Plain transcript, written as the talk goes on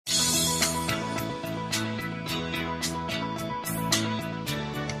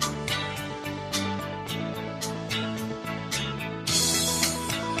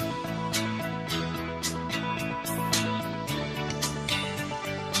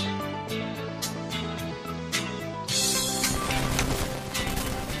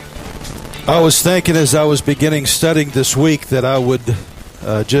I was thinking as I was beginning studying this week that I would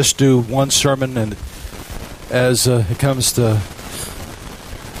just do one sermon, and as it comes to,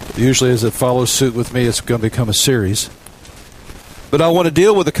 usually as it follows suit with me, it's going to become a series. But I want to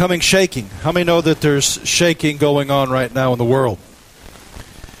deal with the coming shaking. How many know that there's shaking going on right now in the world?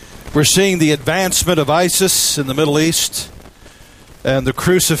 We're seeing the advancement of ISIS in the Middle East and the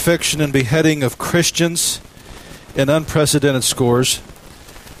crucifixion and beheading of Christians in unprecedented scores.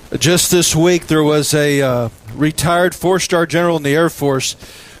 Just this week, there was a retired four-star general in the Air Force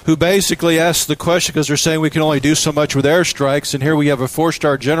who basically asked the question, because they're saying we can only do so much with airstrikes, and here we have a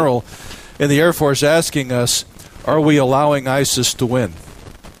four-star general in the Air Force asking us, are we allowing ISIS to win?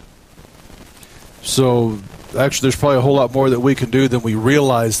 So, actually, there's probably a whole lot more that we can do than we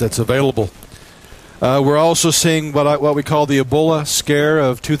realize that's available. We're also seeing what we call the Ebola scare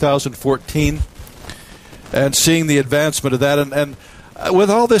of 2014, and seeing the advancement of that, and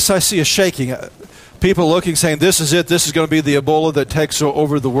with all this, I see a shaking. People looking, saying, this is it. This is going to be the Ebola that takes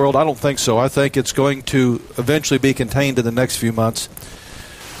over the world. I don't think so. I think it's going to eventually be contained in the next few months.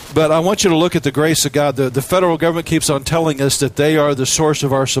 But I want you to look at the grace of God. The federal government keeps on telling us that they are the source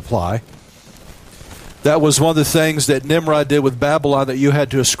of our supply. That was one of the things that Nimrod did with Babylon, that you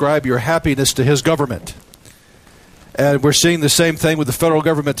had to ascribe your happiness to his government. And we're seeing the same thing with the federal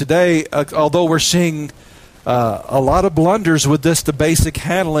government today, although we're seeing a lot of blunders with the basic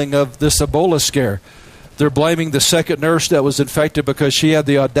handling of this Ebola scare. They're blaming the second nurse that was infected because she had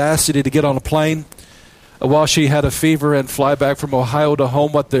the audacity to get on a plane while she had a fever and fly back from Ohio to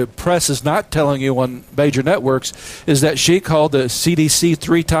home. What the press is not telling you on major networks is that she called the CDC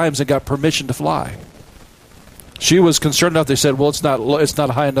 3 times and got permission to fly. She was concerned enough. They said, well, it's not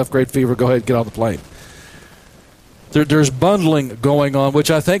a high enough grade fever. Go ahead and get on the plane. There's bundling going on, which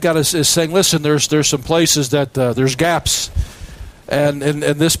I think God is saying, listen, there's some places that there's gaps. And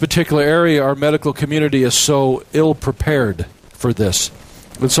in this particular area, our medical community is so ill-prepared for this.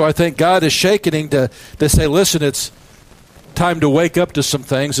 And so I think God is shaking to say, listen, it's time to wake up to some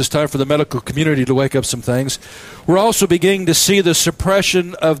things. It's time for the medical community to wake up some things. We're also beginning to see the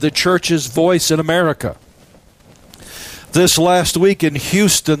suppression of the church's voice in America. This last week in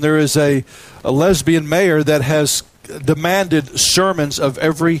Houston, there is a lesbian mayor that has demanded sermons of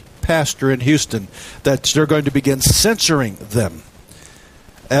every pastor in Houston, that they're going to begin censoring them.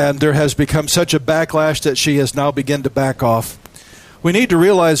 And there has become such a backlash that she has now begun to back off. We need to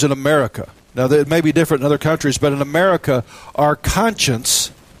realize in America, now that it may be different in other countries, but in America, our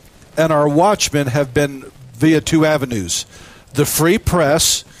conscience and our watchmen have been via 2 avenues. The free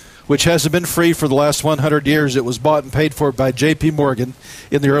press, which hasn't been free for the last 100 years. It was bought and paid for by J.P. Morgan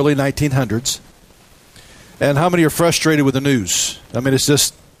in the early 1900s. And how many are frustrated with the news? I mean, it's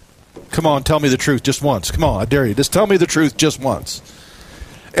just, come on, tell me the truth just once. Come on, I dare you. Just tell me the truth just once.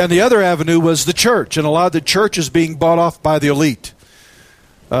 And the other avenue was the church, and a lot of the church is being bought off by the elite.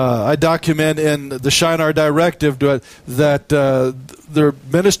 I document in the Shinar Directive that their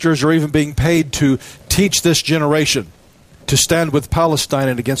ministers are even being paid to teach this generation to stand with Palestine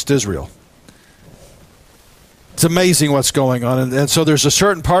and against Israel. It's amazing what's going on. And so there's a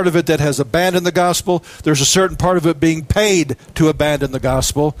certain part of it that has abandoned the gospel. There's a certain part of it being paid to abandon the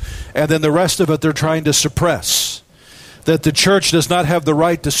gospel. And then the rest of it they're trying to suppress. That the church does not have the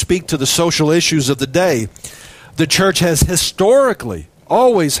right to speak to the social issues of the day. The church has historically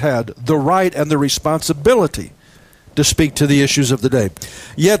always had the right and the responsibility to speak to the issues of the day.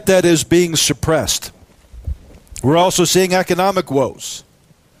 Yet that is being suppressed. We're also seeing economic woes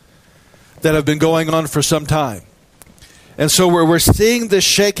that have been going on for some time. And so we're seeing this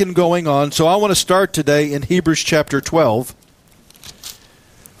shaking going on. So I want to start today in Hebrews chapter 12,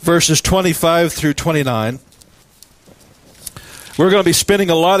 verses 25 through 29. We're going to be spending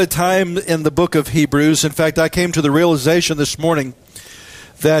a lot of time in the book of Hebrews. In fact, I came to the realization this morning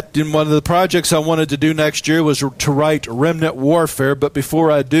that in one of the projects I wanted to do next year was to write Remnant Warfare. But before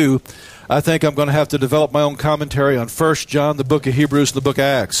I do, I think I'm going to have to develop my own commentary on 1 John, the book of Hebrews, and the book of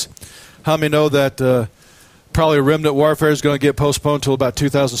Acts. How many know that probably Remnant Warfare is going to get postponed until about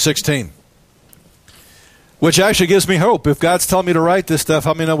 2016? Which actually gives me hope. If God's telling me to write this stuff,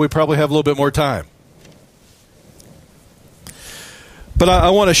 how many know we probably have a little bit more time? But I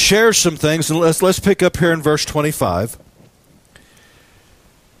want to share some things, and let's pick up here in verse 25.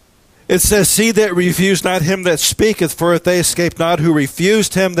 It says, see that refuse not him that speaketh, for if they escape not who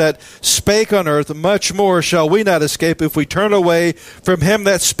refused him that spake on earth, much more shall we not escape if we turn away from him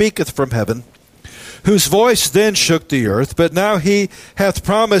that speaketh from heaven, whose voice then shook the earth. But now he hath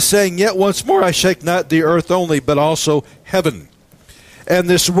promised, saying, yet once more I shake not the earth only, but also heaven. And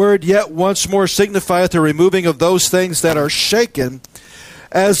this word yet once more signifieth the removing of those things that are shaken,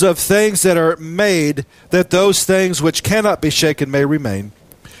 as of things that are made, that those things which cannot be shaken may remain.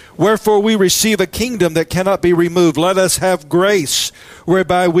 Wherefore we receive a kingdom that cannot be removed. Let us have grace,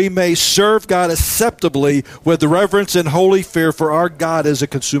 whereby we may serve God acceptably with reverence and holy fear, for our God is a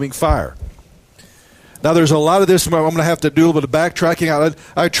consuming fire. Now there's a lot of this I'm going to have to do a little bit of backtracking.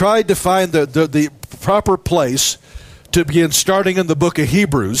 I tried to find the proper place to begin starting in the book of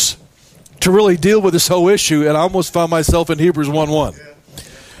Hebrews to really deal with this whole issue, and I almost found myself in Hebrews 1:1.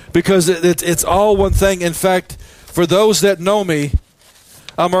 Because it's all one thing. In fact, for those that know me,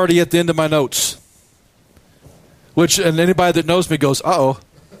 I'm already at the end of my notes. And anybody that knows me goes, uh-oh.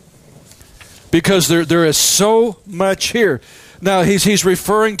 Because there is so much here. Now, he's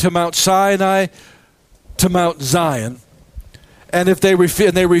referring to Mount Sinai, to Mount Zion. And if they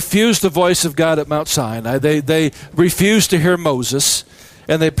refuse the voice of God at Mount Sinai, they refused to hear Moses,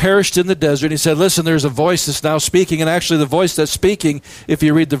 and they perished in the desert. He said, listen, there's a voice that's now speaking, and actually the voice that's speaking, if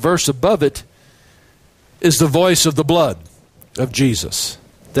you read the verse above it, is the voice of the blood of Jesus.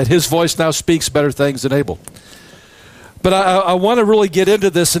 That his voice now speaks better things than Abel. But I want to really get into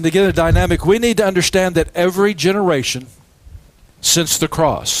this and to get a dynamic. We need to understand that every generation since the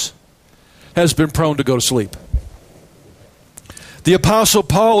cross has been prone to go to sleep. The Apostle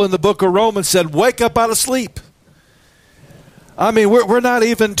Paul in the book of Romans said, wake up out of sleep. I mean, we're not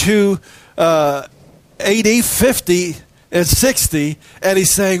even to AD 50 and 60, and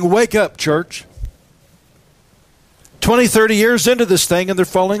he's saying, wake up, church. 20, 30 years into this thing, and they're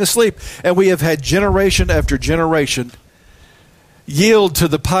falling asleep. And we have had generation after generation yield to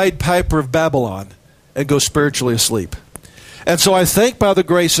the Pied Piper of Babylon and go spiritually asleep. And so I think by the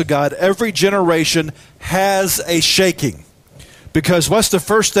grace of God, every generation has a shaking. Because what's the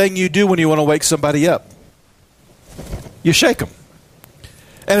first thing you do when you want to wake somebody up? You shake them.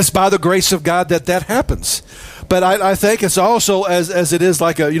 And it's by the grace of God that happens. But I think it's also, as it is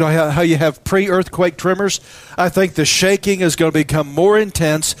like how you have pre-earthquake tremors, I think the shaking is going to become more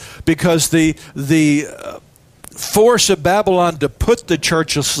intense because the force of Babylon to put the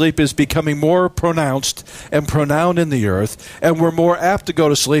church asleep is becoming more pronounced and pronoun in the earth, and we're more apt to go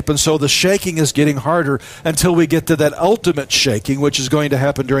to sleep, and so the shaking is getting harder until we get to that ultimate shaking, which is going to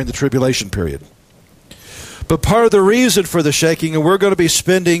happen during the tribulation period. But part of the reason for the shaking, and we're going to be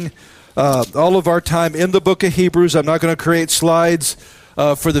spending all of our time in the book of Hebrews. I'm not going to create slides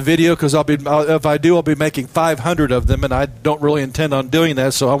for the video because if I do, I'll be making 500 of them, and I don't really intend on doing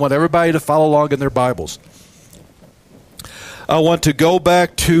that, so I want everybody to follow along in their Bibles. I want to go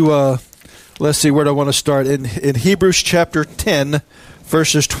back to, let's see, where do I want to start? In Hebrews chapter 10,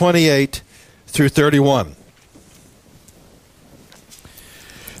 verses 28 through 31.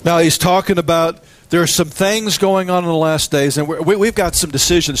 Now, he's talking about there are some things going on in the last days, and we've got some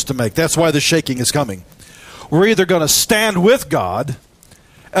decisions to make. That's why the shaking is coming. We're either going to stand with God,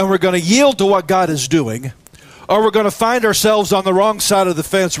 and we're going to yield to what God is doing, or we're going to find ourselves on the wrong side of the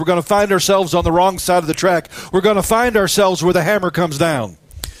fence. We're going to find ourselves on the wrong side of the track. We're going to find ourselves where the hammer comes down.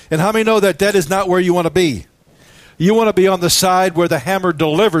 And how many know that is not where you want to be? You want to be on the side where the hammer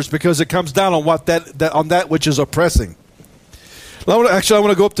delivers because it comes down on on that which is oppressing. I want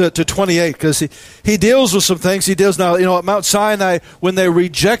to go up to 28 because he deals with some things. He deals now, at Mount Sinai, when they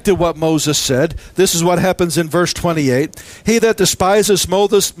rejected what Moses said, this is what happens in verse 28. He that despises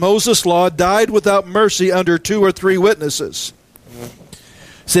Moses' law died without mercy under 2 or 3 witnesses.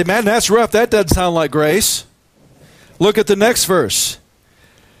 Say, man, that's rough. That doesn't sound like grace. Look at the next verse.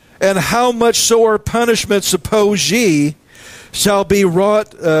 And how much sore punishment suppose ye shall be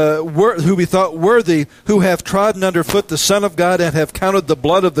wrought, who be thought worthy, who have trodden underfoot the Son of God, and have counted the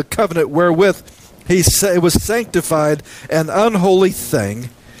blood of the covenant wherewith he was sanctified an unholy thing,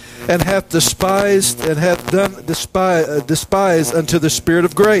 and hath despised and hath done despise unto the Spirit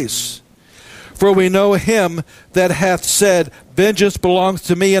of grace. For we know him that hath said, vengeance belongs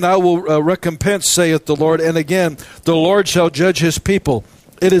to me, and I will recompense, saith the Lord. And again, the Lord shall judge his people.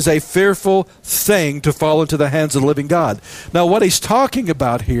 It is a fearful thing to fall into the hands of the living God. Now, what he's talking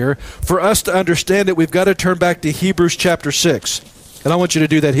about here, for us to understand it, we've got to turn back to Hebrews chapter 6. And I want you to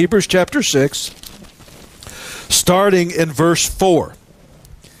do that. Hebrews chapter 6, starting in verse 4.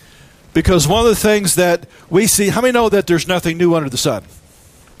 Because one of the things that we see, how many know that there's nothing new under the sun?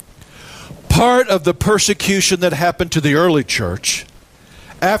 Part of the persecution that happened to the early church,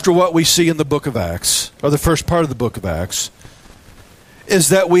 after what we see in the book of Acts, or the first part of the book of Acts, is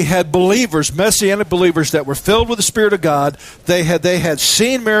that we had believers, messianic believers, that were filled with the Spirit of God. They had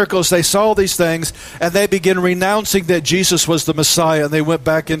seen miracles, they saw these things, and they began renouncing that Jesus was the Messiah, and they went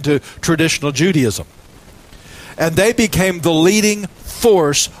back into traditional Judaism. And they became the leading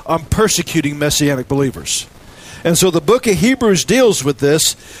force on persecuting messianic believers. And so the book of Hebrews deals with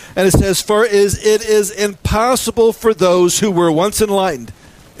this, and it says, "For it is impossible for those who were once enlightened."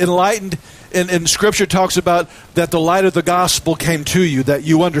 Enlightened in Scripture talks about that the light of the gospel came to you, that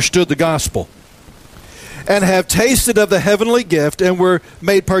you understood the gospel, and have tasted of the heavenly gift, and were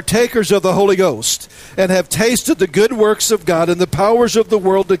made partakers of the Holy Ghost, and have tasted the good works of God and the powers of the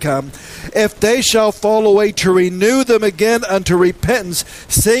world to come, if they shall fall away, to renew them again unto repentance,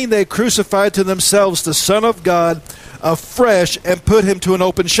 seeing they crucified to themselves the Son of God afresh, and put him to an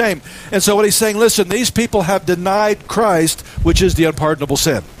open shame. And so what he's saying, listen, these people have denied Christ, which is the unpardonable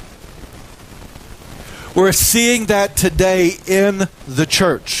sin. We're seeing that today in the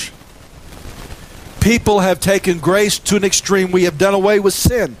church. People have taken grace to an extreme. We have done away with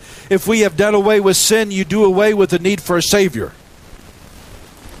sin. If we have done away with sin, you do away with the need for a Savior.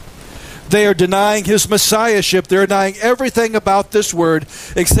 They are denying his messiahship. They're denying everything about this word,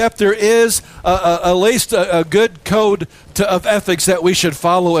 except there is at least a good code of ethics that we should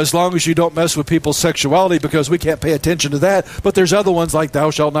follow, as long as you don't mess with people's sexuality, because we can't pay attention to that. But there's other ones like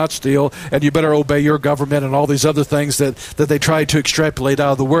thou shalt not steal, and you better obey your government, and all these other things that they try to extrapolate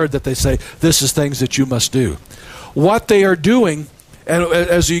out of the word, that they say, this is things that you must do. What they are doing, and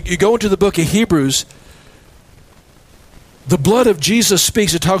as you go into the book of Hebrews, the blood of Jesus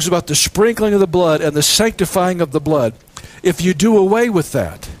speaks. It talks about the sprinkling of the blood and the sanctifying of the blood. If you do away with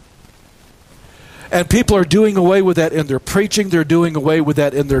that, and people are doing away with that in their preaching, they're doing away with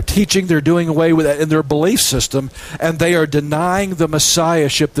that in their teaching, they're doing away with that in their belief system, and they are denying the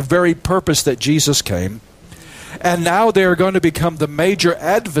messiahship, the very purpose that Jesus came. And now they are going to become the major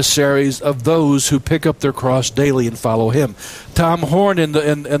adversaries of those who pick up their cross daily and follow him. Tom Horn in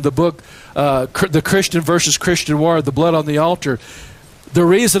the book, The Christian versus Christian War, The Blood on the Altar, the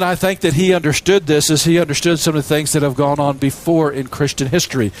reason I think that he understood this is he understood some of the things that have gone on before in Christian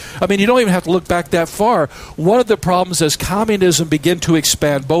history. I mean, you don't even have to look back that far. One of the problems as communism began to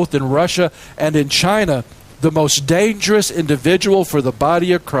expand both in Russia and in China, the most dangerous individual for the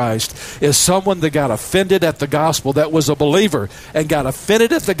body of Christ is someone that got offended at the gospel, that was a believer, and got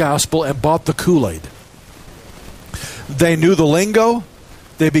offended at the gospel and bought the Kool-Aid. They knew the lingo.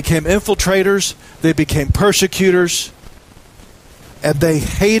 They became infiltrators. They became persecutors. And they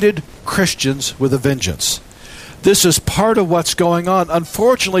hated Christians with a vengeance. This is part of what's going on.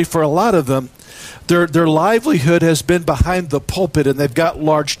 Unfortunately, for a lot of them, their livelihood has been behind the pulpit, and they've got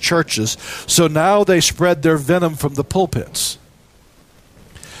large churches. So now they spread their venom from the pulpits.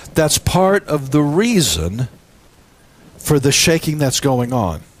 That's part of the reason for the shaking that's going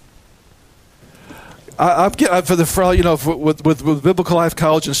on. With Biblical Life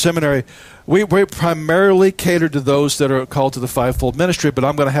College and Seminary, we primarily cater to those that are called to the fivefold ministry, but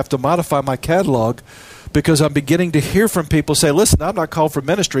I'm going to have to modify my catalog because I'm beginning to hear from people say, listen, I'm not called for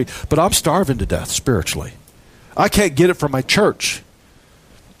ministry, but I'm starving to death spiritually. I can't get it from my church.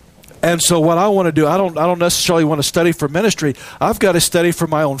 And so what I want to do, I don't necessarily want to study for ministry. I've got to study for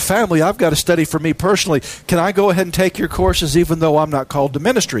my own family. I've got to study for me personally. Can I go ahead and take your courses even though I'm not called to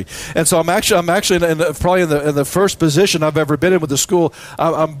ministry? And so I'm actually probably in the first position I've ever been in with the school.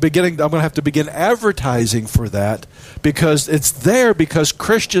 I'm going to have to begin advertising for that, because it's there because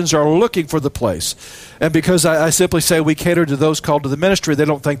Christians are looking for the place. And because I simply say we cater to those called to the ministry, they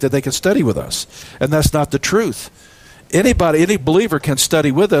don't think that they can study with us. And that's not the truth. Any believer can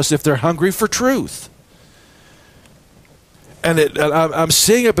study with us if they're hungry for truth. And I'm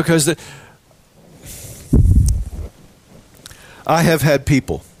seeing it because I have had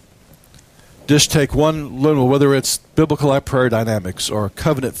people just take one little, whether it's Biblical Life Prayer Dynamics or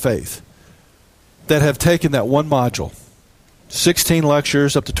Covenant Faith, that have taken that one module, 16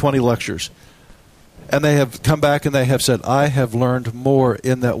 lectures up to 20 lectures, and they have come back and they have said, I have learned more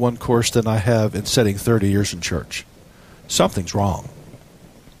in that one course than I have in sitting 30 years in church. Something's wrong.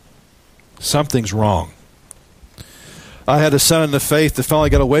 Something's wrong. I had a son in the faith that finally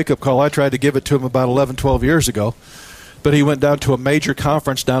got a wake-up call. I tried to give it to him about 11, 12 years ago. But he went down to a major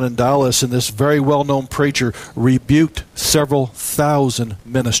conference down in Dallas, and this very well-known preacher rebuked several thousand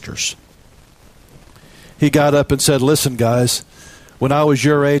ministers. He got up and said, listen, guys, when I was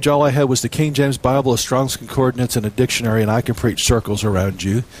your age, all I had was the King James Bible, a Strong's Concordance, and a dictionary, and I can preach circles around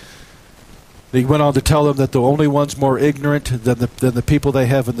you. He went on to tell them that the only ones more ignorant than the people they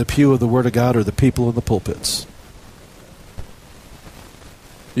have in the pew of the Word of God are the people in the pulpits.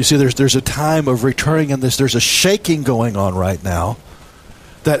 You see, there's a time of returning in this. There's a shaking going on right now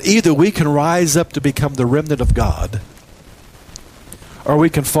that either we can rise up to become the remnant of God, or we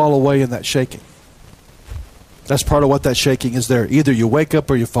can fall away in that shaking. That's part of what that shaking is there. Either you wake up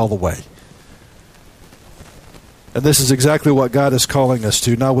or you fall away. And this is exactly what God is calling us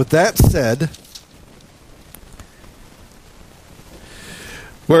to. Now, with that said,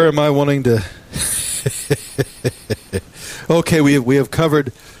 Where am I wanting to... Okay, we have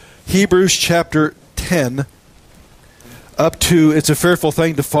covered Hebrews chapter 10 up to, it's a fearful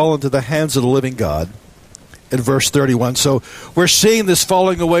thing to fall into the hands of the living God, in verse 31. So we're seeing this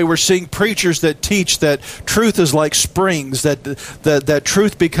falling away. We're seeing preachers that teach that truth is like springs, that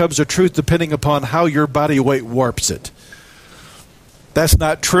truth becomes a truth depending upon how your body weight warps it. That's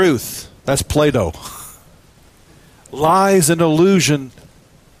not truth. That's Plato. Lies and illusion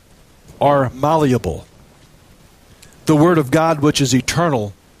are malleable. The Word of God, which is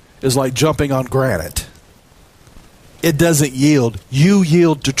eternal, is like jumping on granite. It doesn't yield. You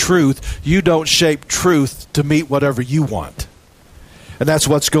yield to truth. You don't shape truth to meet whatever you want. And that's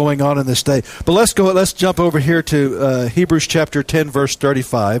what's going on in this day. But let's jump over here to Hebrews chapter 10, verse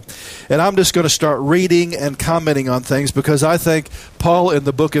 35. And I'm just going to start reading and commenting on things because I think Paul in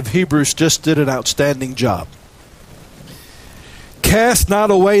the book of Hebrews just did an outstanding job. Cast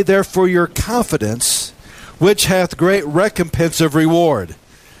not away therefore your confidence, which hath great recompense of reward.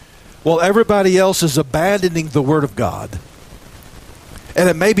 Well, everybody else is abandoning the Word of God. And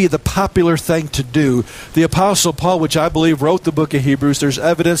it may be the popular thing to do. The Apostle Paul, which I believe wrote the book of Hebrews, there's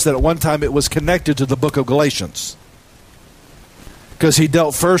evidence that at one time it was connected to the book of Galatians. Because he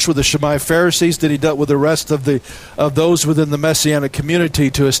dealt first with the Shammai Pharisees, then he dealt with the rest of those within the Messianic community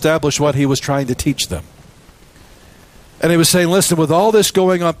to establish what he was trying to teach them. And he was saying, listen, with all this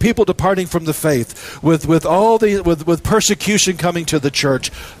going on, people departing from the faith, with persecution coming to the church,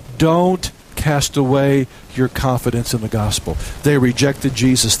 don't cast away your confidence in the gospel. They rejected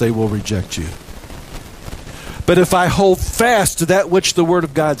Jesus, they will reject you. But if I hold fast to that which the Word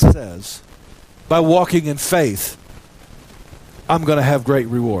of God says, by walking in faith, I'm going to have great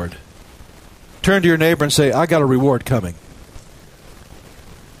reward. Turn to your neighbor and say, I got a reward coming.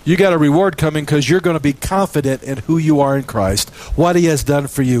 You got a reward coming because you're going to be confident in who you are in Christ, what He has done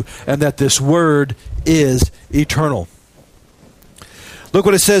for you, and that this Word is eternal. Look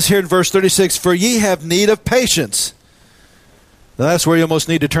what it says here in verse 36, for ye have need of patience. Now that's where you almost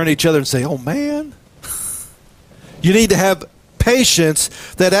need to turn to each other and say, oh man. You need to have patience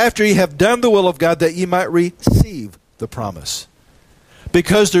that after ye have done the will of God, that ye might receive the promise.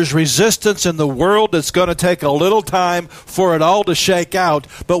 Because there's resistance in the world, it's going to take a little time for it all to shake out.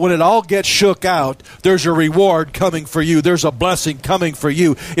 But when it all gets shook out, there's a reward coming for you. There's a blessing coming for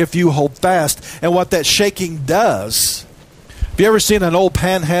you if you hold fast. And what that shaking does... Have you ever seen an old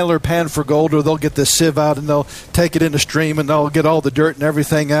panhandler pan for gold, or they'll get this sieve out and they'll take it in the stream and they'll get all the dirt and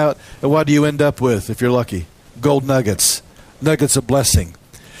everything out? And what do you end up with if you're lucky? Gold nuggets. Nuggets of blessing.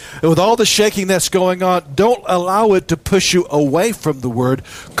 And with all the shaking that's going on, don't allow it to push you away from the Word.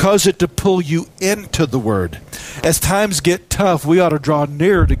 Cause it to pull you into the Word. As times get tough, we ought to draw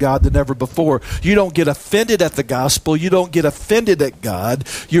nearer to God than ever before. You don't get offended at the gospel. You don't get offended at God.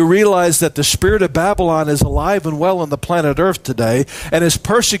 You realize that the spirit of Babylon is alive and well on the planet Earth today and is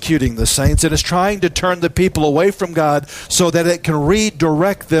persecuting the saints and is trying to turn the people away from God so that it can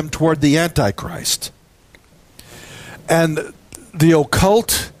redirect them toward the Antichrist. And the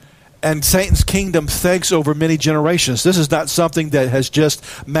occult and Satan's kingdom thinks over many generations. This is not something that has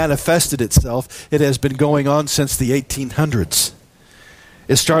just manifested itself. It has been going on since the 1800s.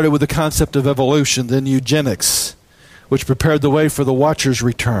 It started with the concept of evolution, then eugenics, which prepared the way for the Watcher's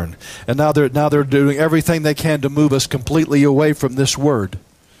return. And now they're doing everything they can to move us completely away from this Word.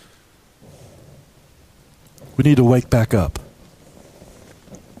 We need to wake back up.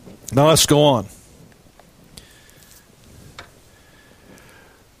 Now let's go on.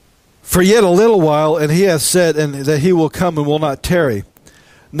 For yet a little while, and He hath said, and that He will come and will not tarry.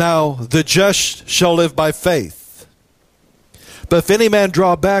 Now the just shall live by faith. But if any man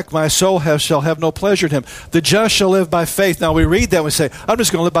draw back, my soul shall have no pleasure in him. The just shall live by faith. Now we read that and we say, I'm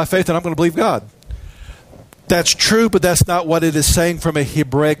just going to live by faith and I'm going to believe God. That's true, but that's not what it is saying from a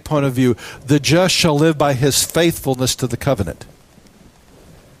Hebraic point of view. The just shall live by his faithfulness to the covenant.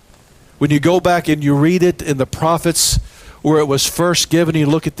 When you go back and you read it in the prophets, where it was first given, you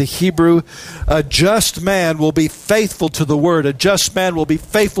look at the Hebrew, a just man will be faithful to the Word. A just man will be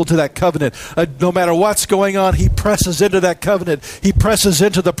faithful to that covenant. No matter what's going on, he presses into that covenant. He presses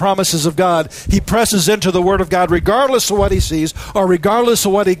into the promises of God. He presses into the Word of God regardless of what he sees or regardless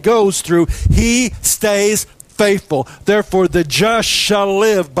of what he goes through. He stays faithful. Therefore, the just shall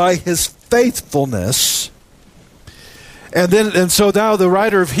live by his faithfulness. And so now the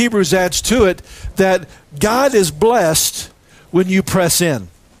writer of Hebrews adds to it that God is blessed when you press in.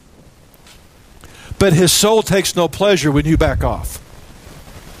 But his soul takes no pleasure when you back off.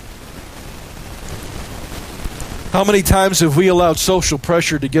 How many times have we allowed social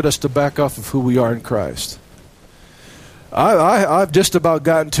pressure to get us to back off of who we are in Christ? I've just about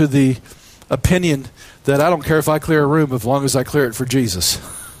gotten to the opinion that I don't care if I clear a room as long as I clear it for Jesus.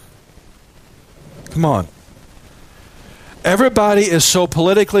 Come on. Everybody is so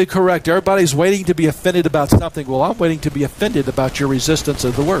politically correct. Everybody's waiting to be offended about something. Well, I'm waiting to be offended about your resistance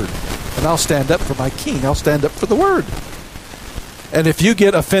of the Word. And I'll stand up for my King. I'll stand up for the Word. And if you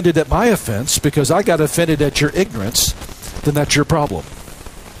get offended at my offense because I got offended at your ignorance, then that's your problem.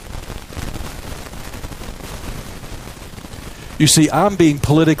 You see, I'm being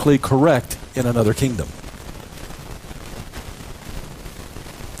politically correct in another kingdom.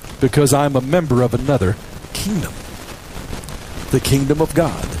 Because I'm a member of another kingdom. The kingdom of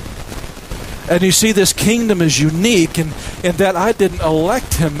God. And you see, this kingdom is unique in that I didn't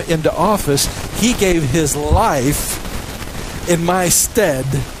elect him into office. He gave his life in my stead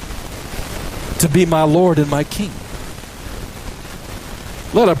to be my Lord and my King.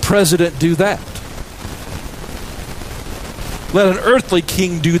 Let a president do that. Let an earthly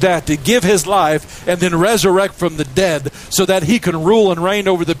king do that, to give his life and then resurrect from the dead so that he can rule and reign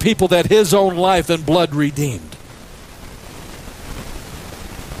over the people that his own life and blood redeemed.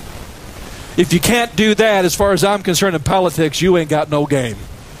 If you can't do that, as far as I'm concerned in politics, you ain't got no game.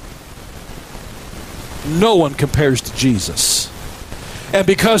 No one compares to Jesus. And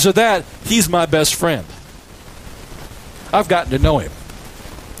because of that, he's my best friend. I've gotten to know him.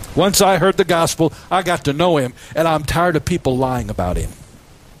 Once I heard the gospel, I got to know him, and I'm tired of people lying about him.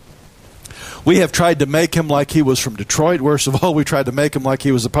 We have tried to make him like he was from Detroit. Worst of all, we tried to make him like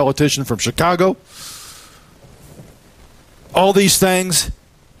he was a politician from Chicago. All these things.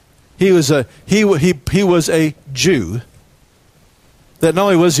 He was a Jew. That not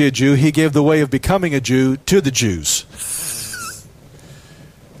only was he a Jew, he gave the way of becoming a Jew to the Jews.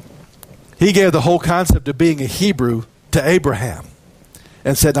 He gave the whole concept of being a Hebrew to Abraham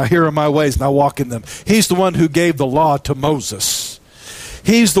and said, now here are my ways, now walk in them. He's the one who gave the law to Moses.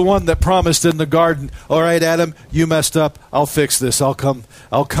 He's the one that promised in the garden, all right, Adam, you messed up, I'll fix this. I'll come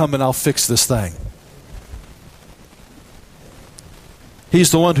and I'll fix this thing.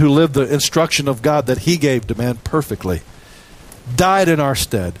 He's the one who lived the instruction of God that he gave to man perfectly. Died in our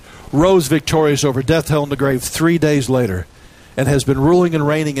stead. Rose victorious over death, hell, and the grave 3 days later. And has been ruling and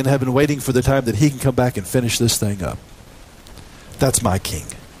reigning in heaven, waiting for the time that he can come back and finish this thing up. That's my King.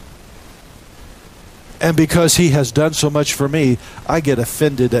 And because he has done so much for me, I get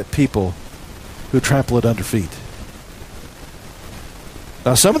offended at people who trample it under feet.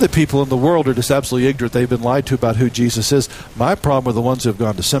 Now, some of the people in the world are just absolutely ignorant. They've been lied to about who Jesus is. My problem are the ones who have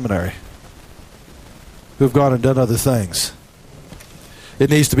gone to seminary, who have gone and done other things. It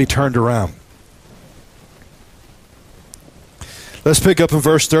needs to be turned around. Let's pick up in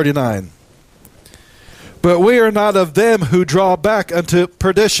verse 39. But we are not of them who draw back unto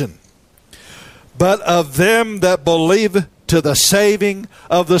perdition, but of them that believe to the saving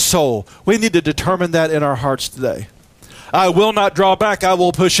of the soul. We need to determine that in our hearts today. I will not draw back, I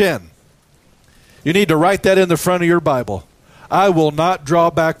will push in. You need to write that in the front of your Bible. I will not draw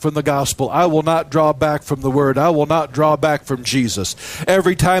back from the gospel. I will not draw back from the word. I will not draw back from Jesus.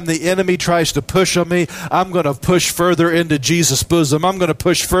 Every time the enemy tries to push on me, I'm going to push further into Jesus' bosom. I'm going to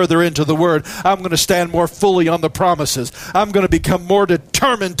push further into the word. I'm going to stand more fully on the promises. I'm going to become more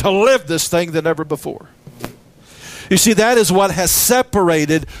determined to live this thing than ever before. You see, that is what has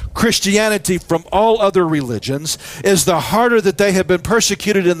separated Christianity from all other religions, is the harder that they have been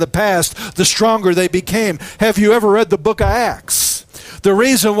persecuted in the past, the stronger they became. Have you ever read the book of Acts? The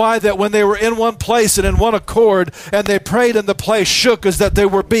reason why that when they were in one place and in one accord and they prayed and the place shook is that they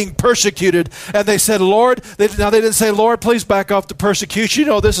were being persecuted. And they said, Lord, now they didn't say, Lord, please back off the persecution. You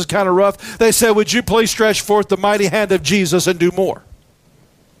know, this is kind of rough. They said, would you please stretch forth the mighty hand of Jesus and do more?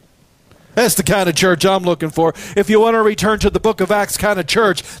 That's the kind of church I'm looking for. If you want to return to the book of Acts kind of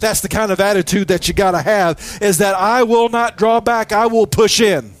church, that's the kind of attitude that you got to have, is that I will not draw back, I will push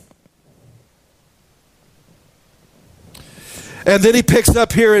in. And then he picks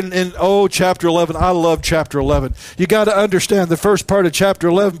up here in chapter 11. I love chapter 11. You got to understand the first part of chapter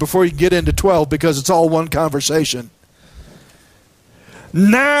 11 before you get into 12, because it's all one conversation.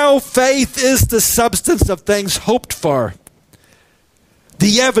 Now faith is the substance of things hoped for,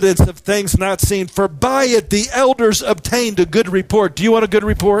 the evidence of things not seen, for by it the elders obtained a good report. Do you want a good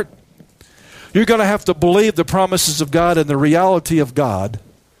report? You're going to have to believe the promises of God and the reality of God,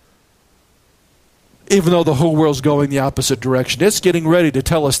 even though the whole world's going the opposite direction. It's getting ready to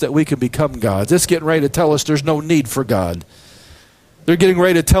tell us that we can become gods. It's getting ready to tell us there's no need for God. They're getting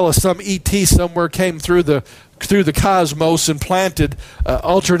ready to tell us some ET somewhere came through the cosmos and planted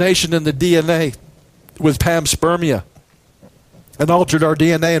alternation in the DNA with panspermia and altered our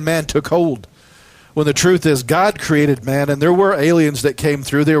DNA, and man took hold. when the truth is God created man, and there were aliens that came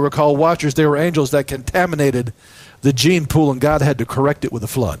through. They were called watchers. They were angels that contaminated the gene pool, and God had to correct it with a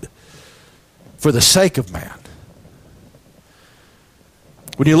flood for the sake of man.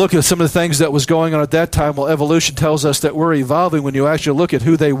 When you look at some of the things that was going on at that time, well, evolution tells us that we're evolving. When you actually look at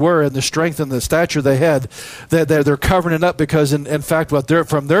who they were and the strength and the stature they had, that they're covering it up because, in fact,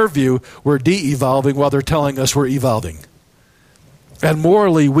 from their view, we're de-evolving while they're telling us we're evolving. And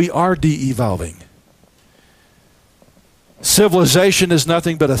morally, we are de-evolving. Civilization is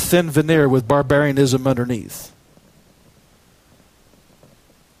nothing but a thin veneer with barbarianism underneath.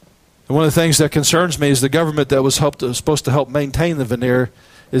 And one of the things that concerns me is the government that was supposed to help maintain the veneer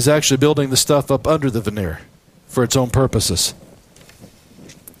is actually building the stuff up under the veneer for its own purposes.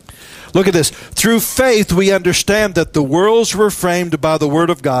 Look at this. Through faith we understand that the worlds were framed by the word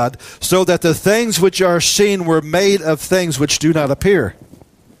of God, so that the things which are seen were made of things which do not appear.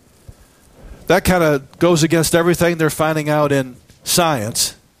 That kind of goes against everything they're finding out in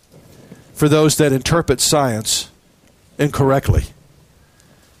science for those that interpret science incorrectly.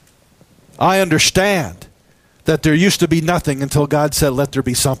 I understand that there used to be nothing until God said, let there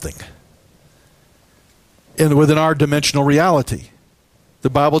be something. And within our dimensional reality, the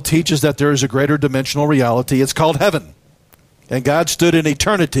Bible teaches that there is a greater dimensional reality. It's called heaven. And God stood in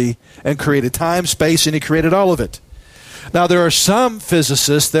eternity and created time, space, and He created all of it. Now, there are some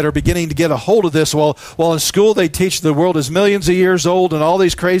physicists that are beginning to get a hold of this. While in school they teach the world is millions of years old and all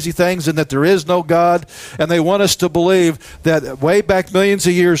these crazy things and that there is no God. And they want us to believe that way back millions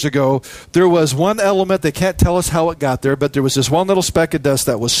of years ago, there was one element, they can't tell us how it got there, but there was this one little speck of dust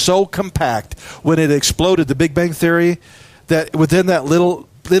that was so compact when it exploded, the Big Bang Theory, that within that little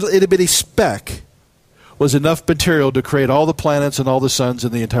itty bitty speck was enough material to create all the planets and all the suns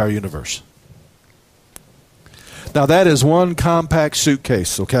in the entire universe. Now that is one compact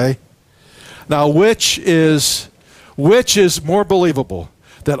suitcase, okay? Now which is more believable?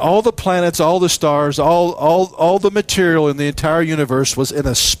 That all the planets, all the stars, all the material in the entire universe was in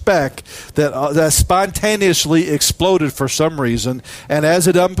a speck that spontaneously exploded for some reason, and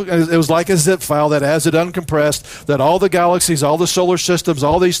it was like a zip file that as it uncompressed, that all the galaxies, all the solar systems,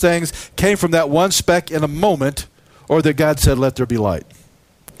 all these things came from that one speck in a moment, or that God said, let there be light.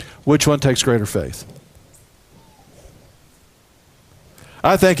 Which one takes greater faith?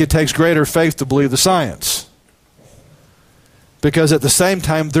 I think it takes greater faith to believe the science. Because at the same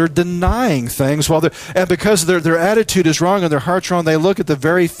time, they're denying things. And because their attitude is wrong and their heart's wrong, they look at the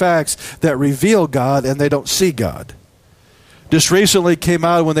very facts that reveal God and they don't see God. Just recently came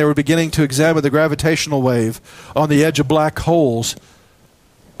out when they were beginning to examine the gravitational wave on the edge of black holes.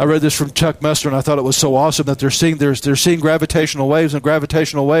 I read this from Chuck Messer, and I thought it was so awesome that they're seeing gravitational waves, and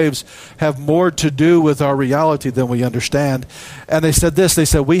gravitational waves have more to do with our reality than we understand. And they said this, they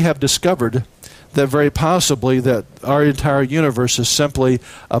said, we have discovered that very possibly that our entire universe is simply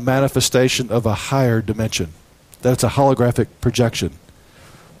a manifestation of a higher dimension. That it's a holographic projection.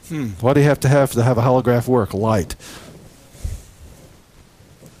 What do you have to have a holograph work? Light.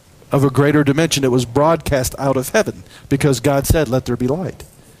 Of a greater dimension. It was broadcast out of heaven because God said, let there be light.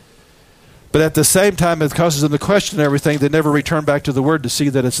 But at the same time, it causes them to question everything. They never return back to the Word to see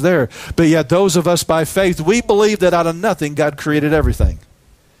that it's there. But yet those of us by faith, we believe that out of nothing, God created everything.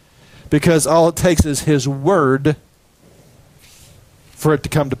 Because all it takes is His Word for it to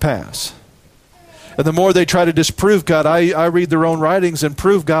come to pass. And the more they try to disprove God, I read their own writings and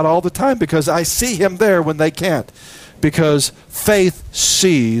prove God all the time because I see Him there when they can't. Because faith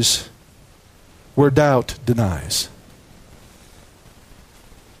sees where doubt denies.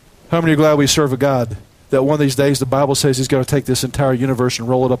 How many are glad we serve a God that one of these days the Bible says He's going to take this entire universe and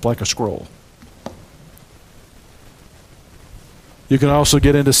roll it up like a scroll? You can also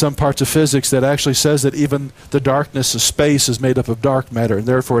get into some parts of physics that actually says that even the darkness of space is made up of dark matter, and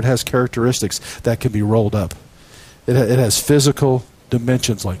therefore it has characteristics that can be rolled up. It has physical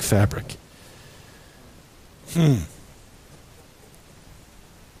dimensions like fabric. I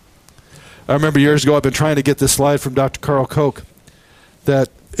remember years ago I've been trying to get this slide from Dr. Carl Koch that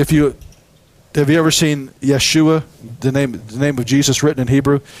have you ever seen Yeshua, the name of Jesus written in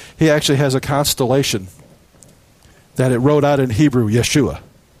Hebrew? He actually has a constellation that it wrote out in Hebrew, Yeshua,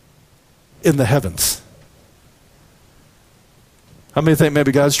 in the heavens. How many think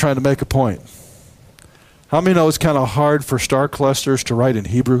maybe God's trying to make a point? How many know it's kind of hard for star clusters to write in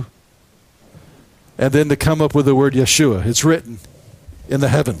Hebrew? And then to come up with the word Yeshua. It's written in the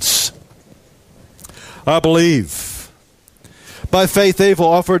heavens. I believe. By faith Abel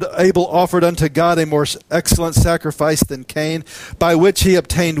offered unto God a more excellent sacrifice than Cain, by which he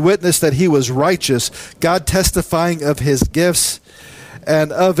obtained witness that he was righteous, God testifying of his gifts,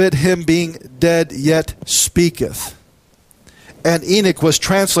 and of it him being dead yet speaketh. And Enoch was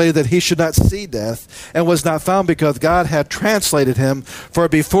translated that he should not see death, and was not found because God had translated him. For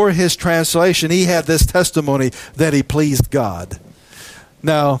before his translation he had this testimony that he pleased God.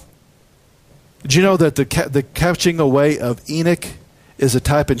 Now, do you know that the catching away of Enoch is a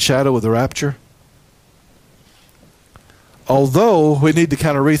type and shadow of the rapture? Although we need to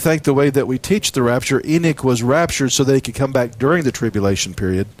kind of rethink the way that we teach the rapture, Enoch was raptured so that he could come back during the tribulation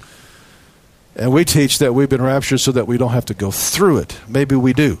period. And we teach that we've been raptured so that we don't have to go through it. Maybe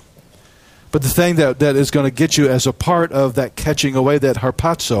we do. But the thing that is going to get you as a part of that catching away, that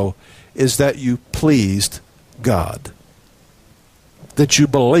harpazo, is that you pleased God. That you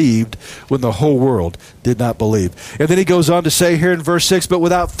believed when the whole world did not believe. And then he goes on to say here in verse 6, but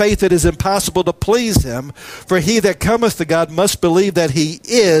without faith it is impossible to please him. For he that cometh to God must believe that he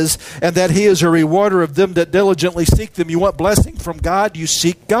is, and that he is a rewarder of them that diligently seek them. You want blessing from God? You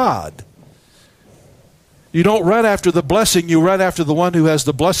seek God. You don't run after the blessing, you run after the one who has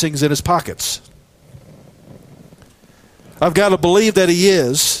the blessings in his pockets. I've got to believe that he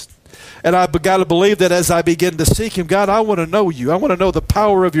is, and I've got to believe that as I begin to seek him, God, I want to know you. I want to know the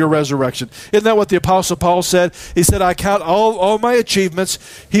power of your resurrection. Isn't that what the Apostle Paul said? He said, I count all my achievements.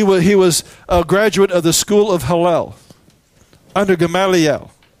 He was a graduate of the school of Hillel under Gamaliel.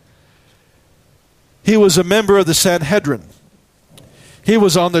 He was a member of the Sanhedrin. He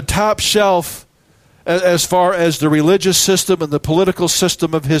was on the top shelf as far as the religious system and the political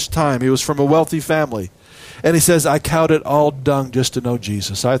system of his time. He was from a wealthy family. And he says, I count it all dung just to know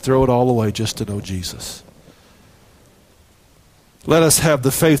Jesus. I throw it all away just to know Jesus. Let us have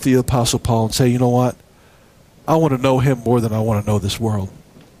the faith of the Apostle Paul and say, you know what? I want to know him more than I want to know this world.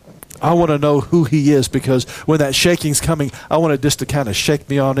 I want to know who he is, because when that shaking's coming, I want it just to kind of shake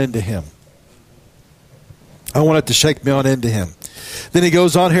me on into him. I want it to shake me on into him. Then he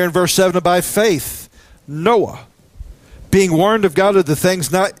goes on here in verse 7, by faith, Noah, being warned of God of the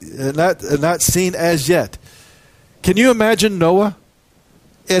things not seen as yet. Can you imagine Noah?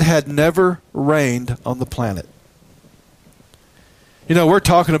 It had never rained on the planet. You know, we're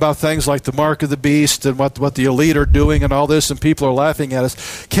talking about things like the mark of the beast and what the elite are doing and all this, and people are laughing at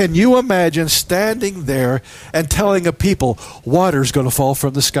us. Can you imagine standing there and telling a people, water's going to fall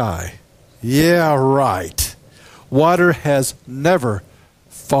from the sky? Yeah, right. Water has never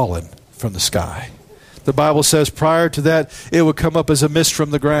fallen from the sky. The Bible says prior to that, it would come up as a mist from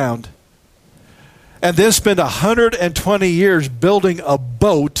the ground. And then spend 120 years building a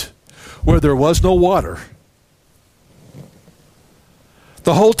boat where there was no water.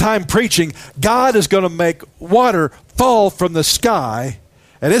 The whole time preaching, God is going to make water fall from the sky,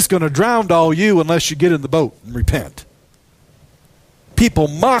 and it's going to drown all you unless you get in the boat and repent. People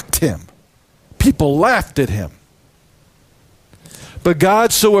mocked him. People laughed at him. But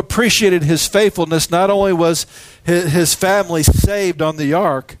God so appreciated his faithfulness, not only was his family saved on the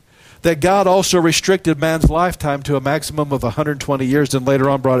ark, that God also restricted man's lifetime to a maximum of 120 years, and later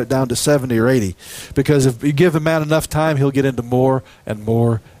on brought it down to 70 or 80. Because if you give a man enough time, he'll get into more and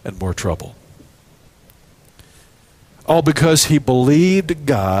more and more trouble. All because he believed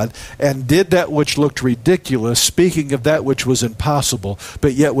God and did that which looked ridiculous, speaking of that which was impossible.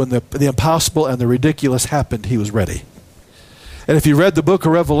 But yet when the impossible and the ridiculous happened, he was ready. And if you read the book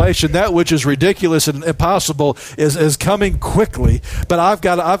of Revelation, that which is ridiculous and impossible is coming quickly. But I've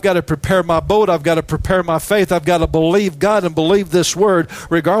got to prepare my boat. I've got to prepare my faith. I've got to believe God and believe this word,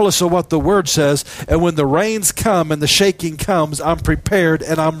 regardless of what the word says. And when the rains come and the shaking comes, I'm prepared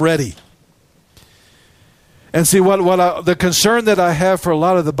and I'm ready. And see, the concern that I have for a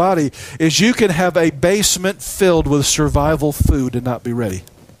lot of the body is you can have a basement filled with survival food and not be ready.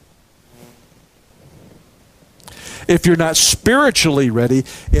 If you're not spiritually ready,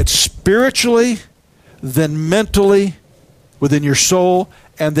 it's spiritually, then mentally, within your soul,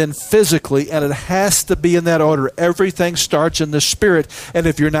 and then physically, and it has to be in that order. Everything starts in the spirit, and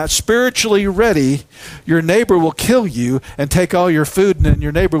if you're not spiritually ready, your neighbor will kill you and take all your food, and then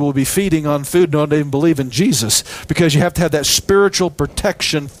your neighbor will be feeding on food and don't even believe in Jesus, because you have to have that spiritual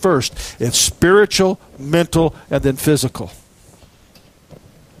protection first. It's spiritual, mental, and then physical.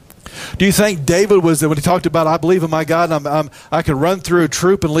 Do you think David was, when he talked about, I believe in my God, and I can run through a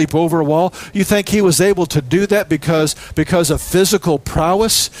troop and leap over a wall? You think he was able to do that because of physical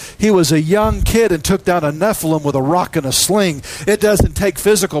prowess? He was a young kid and took down a Nephilim with a rock and a sling. It doesn't take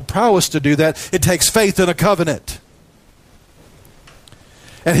physical prowess to do that. It takes faith in a covenant.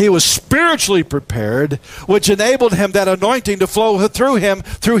 And he was spiritually prepared, which enabled him, that anointing, to flow through him,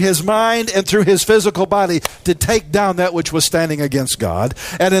 through his mind and through his physical body, to take down that which was standing against God.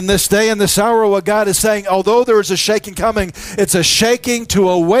 And in this day and this hour, what God is saying, although there is a shaking coming, it's a shaking to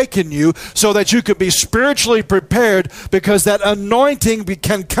awaken you so that you can be spiritually prepared, because that anointing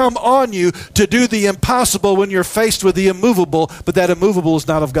can come on you to do the impossible when you're faced with the immovable, but that immovable is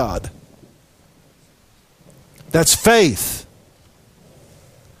not of God. That's faith.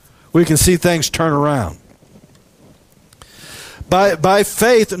 We can see things turn around. By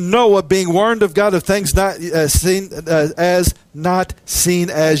faith, Noah, being warned of God of things not seen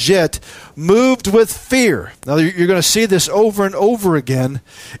as yet, moved with fear. Now, you're going to see this over and over again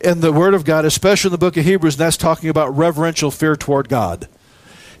in the Word of God, especially in the book of Hebrews, and that's talking about reverential fear toward God.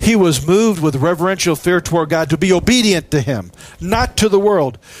 He was moved with reverential fear toward God to be obedient to Him, not to the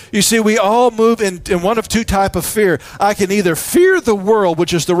world. You see, we all move in one of two types of fear. I can either fear the world,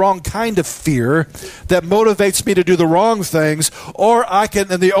 which is the wrong kind of fear that motivates me to do the wrong things, or I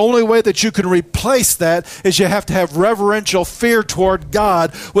can, and the only way that you can replace that is you have to have reverential fear toward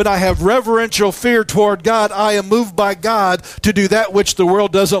God. When I have reverential fear toward God, I am moved by God to do that which the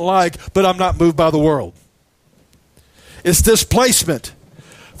world doesn't like, but I'm not moved by the world. It's displacement.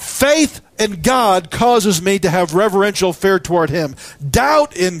 Faith in God causes me to have reverential fear toward Him.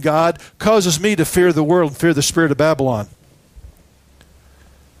 Doubt in God causes me to fear the world and fear the spirit of Babylon.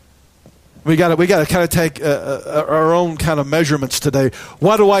 We got to kind of take our own kind of measurements today.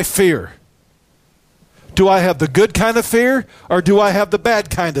 What do I fear? Do I have the good kind of fear, or do I have the bad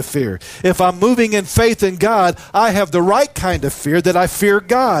kind of fear? If I'm moving in faith in God, I have the right kind of fear, that I fear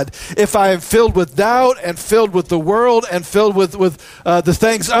God. If I am filled with doubt and filled with the world and filled with the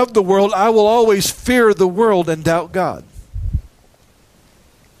things of the world, I will always fear the world and doubt God.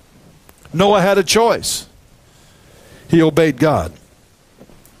 Noah had a choice. He obeyed God.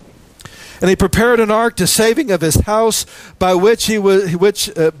 And he prepared an ark to saving of his house, by which he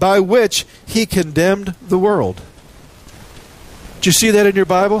condemned the world. Did you see that in your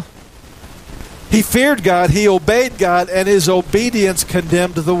Bible? He feared God, he obeyed God, and his obedience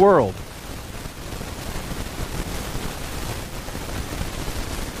condemned the world.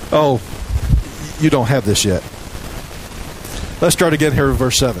 Oh, you don't have this yet. Let's start again here in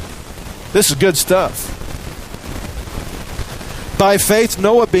verse 7. This is good stuff. By faith,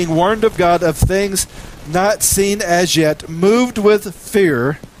 Noah, being warned of God of things not seen as yet, moved with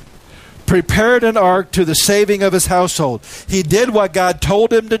fear, prepared an ark to the saving of his household. He did what God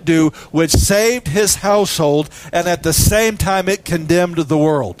told him to do, which saved his household, and at the same time it condemned the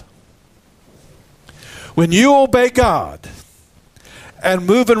world. When you obey God and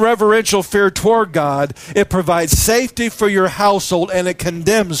move in reverential fear toward God, it provides safety for your household, and it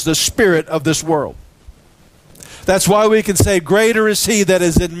condemns the spirit of this world. That's why we can say, greater is He that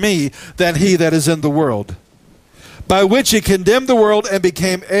is in me than he that is in the world. By which He condemned the world and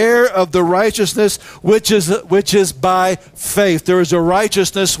became heir of the righteousness which is by faith. There is a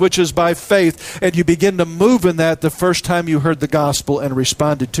righteousness which is by faith, and you begin to move in that the first time you heard the gospel and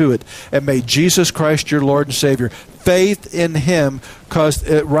responded to it and made Jesus Christ your Lord and Savior. Faith in Him caused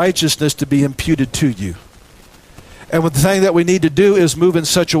righteousness to be imputed to you. And the thing that we need to do is move in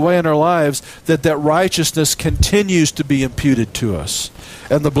such a way in our lives that that righteousness continues to be imputed to us,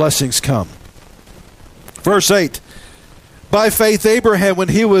 and the blessings come. Verse 8, by faith Abraham, when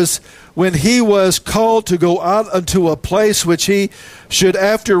he was called to go out unto a place which he should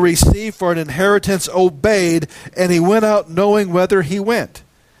after receive for an inheritance, obeyed, and he went out knowing whither he went.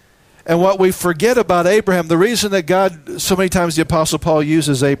 And what we forget about Abraham, the reason that God, so many times the Apostle Paul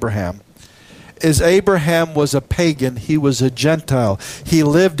uses Abraham, is Abraham was a pagan. He was a Gentile. He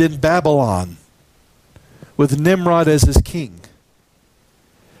lived in Babylon with Nimrod as his king.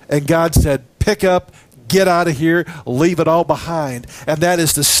 And God said, pick up, get out of here, leave it all behind. And that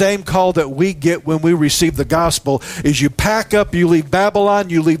is the same call that we get when we receive the gospel, is you pack up, you leave Babylon,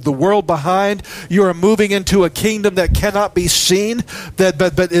 you leave the world behind. You are moving into a kingdom that cannot be seen,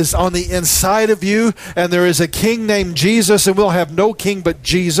 but is on the inside of you. And there is a king named Jesus, and we'll have no king but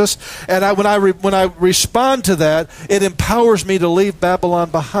Jesus. And when I respond to that, it empowers me to leave Babylon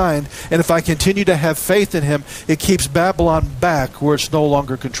behind. And if I continue to have faith in Him, it keeps Babylon back where it's no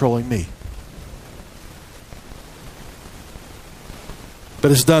longer controlling me. But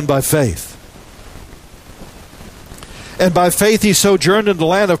it's done by faith. And by faith he sojourned in the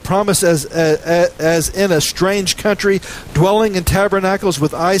land of promise as in a strange country, dwelling in tabernacles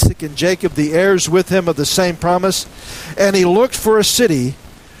with Isaac and Jacob, the heirs with him of the same promise. And he looked for a city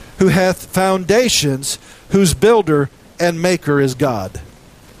who hath foundations, whose builder and maker is God.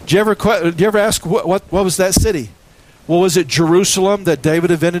 Did you ever ask what was that city? Well, was it Jerusalem that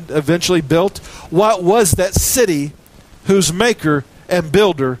David eventually built? What was that city whose maker and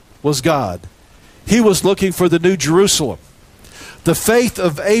builder was God? He was looking for the new Jerusalem. The faith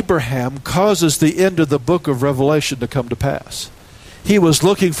of Abraham causes the end of the book of Revelation to come to pass. He was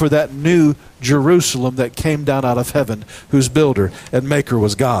looking for that new Jerusalem that came down out of heaven, whose builder and maker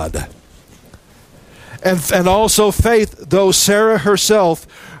was God. And also faith, though Sarah herself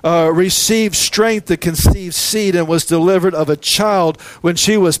received strength to conceive seed and was delivered of a child when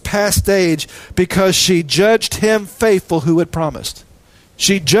she was past age, because she judged him faithful who had promised.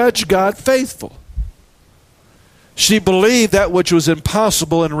 She judged God faithful. She believed that which was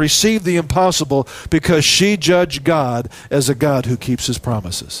impossible and received the impossible because she judged God as a God who keeps his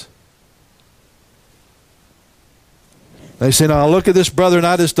promises. They say, now look at this, brother, and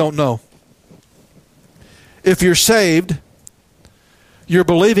I just don't know. If you're saved, you're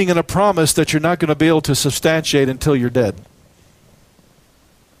believing in a promise that you're not going to be able to substantiate until you're dead.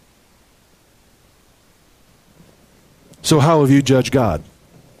 So how have you judged God?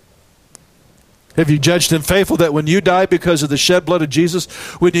 Have you judged him faithful that when you die because of the shed blood of Jesus,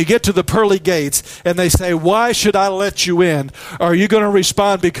 when you get to the pearly gates and they say, why should I let you in? Are you going to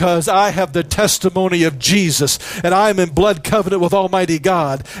respond, because I have the testimony of Jesus and I am in blood covenant with Almighty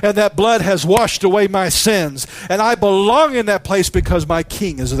God, and that blood has washed away my sins, and I belong in that place because my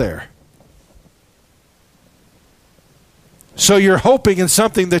King is there? So you're hoping in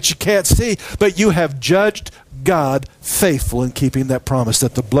something that you can't see, but you have judged God faithful in keeping that promise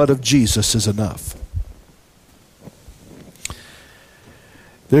that the blood of Jesus is enough.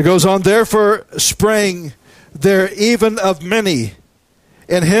 There goes on, therefore sprang there even of many,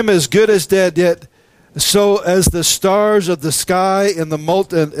 and him as good as dead, yet so as the stars of the sky in the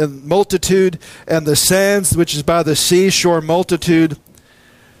multitude, and the sands which is by the seashore multitude.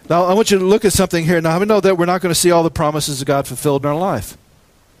 Now I want you to look at something here. Now I know that we're not going to see all the promises of God fulfilled in our life.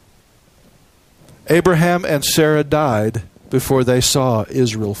 Abraham and Sarah died before they saw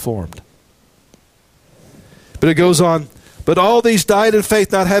Israel formed. But it goes on, but all these died in faith,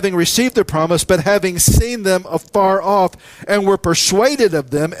 not having received the promise, but having seen them afar off, and were persuaded of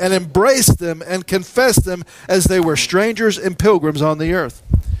them, and embraced them, and confessed them, as they were strangers and pilgrims on the earth.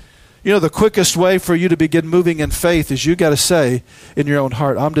 You know, the quickest way for you to begin moving in faith is you got to say in your own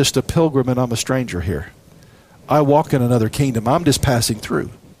heart, I'm just a pilgrim and I'm a stranger here. I walk in another kingdom. I'm just passing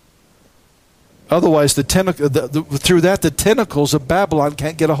through. Otherwise, through that, the tentacles of Babylon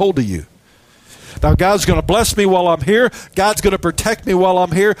can't get a hold of you. Now, God's going to bless me while I'm here. God's going to protect me while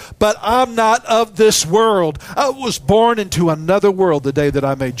I'm here. But I'm not of this world. I was born into another world the day that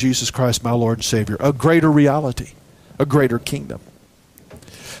I made Jesus Christ my Lord and Savior. A greater reality. A greater kingdom.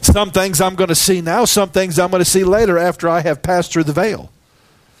 Some things I'm going to see now. Some things I'm going to see later after I have passed through the veil.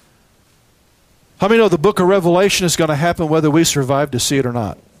 How many know the book of Revelation is going to happen whether we survive to see it or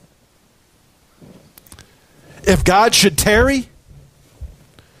not? If God should tarry,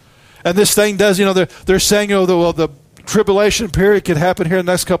 and this thing does, you know, they're saying, you know, the tribulation period could happen here in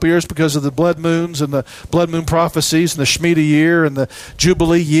the next couple of years because of the blood moons and the blood moon prophecies and the Shemitah year and the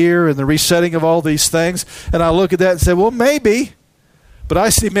Jubilee year and the resetting of all these things. And I look at that and say, well, maybe. But I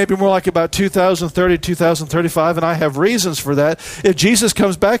see maybe more like about 2030, 2035, and I have reasons for that. If Jesus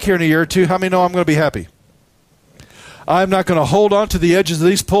comes back here in a year or two, how many know I'm going to be happy? I'm not going to hold on to the edges of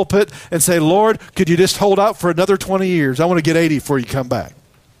these pulpit and say, Lord, could you just hold out for another 20 years? I want to get 80 before you come back.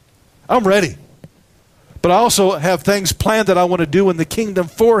 I'm ready. But I also have things planned that I want to do in the kingdom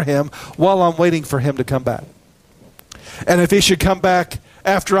for him while I'm waiting for him to come back. And if he should come back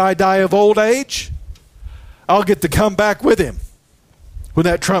after I die of old age, I'll get to come back with him when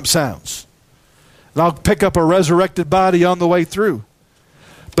that trump sounds. And I'll pick up a resurrected body on the way through.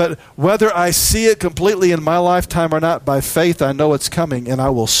 But whether I see it completely in my lifetime or not, by faith I know it's coming, and I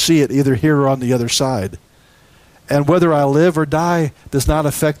will see it either here or on the other side. And whether I live or die does not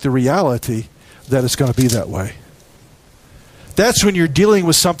affect the reality that it's going to be that way. That's when you're dealing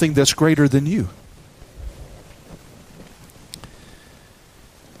with something that's greater than you.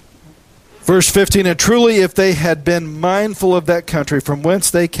 Verse 15, and truly if they had been mindful of that country from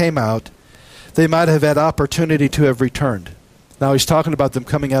whence they came out, they might have had opportunity to have returned. Now he's talking about them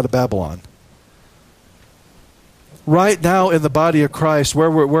coming out of Babylon. Right now in the body of Christ,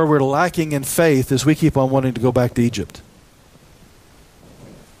 where we're lacking in faith is we keep on wanting to go back to Egypt.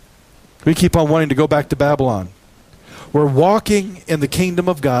 We keep on wanting to go back to Babylon. We're walking in the kingdom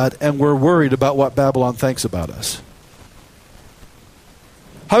of God and we're worried about what Babylon thinks about us.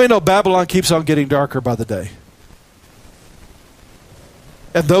 How many know Babylon keeps on getting darker by the day?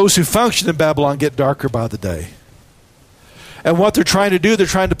 And those who function in Babylon get darker by the day. And what they're trying to do, they're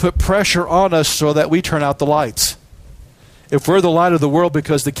trying to put pressure on us so that we turn out the lights. if we're the light of the world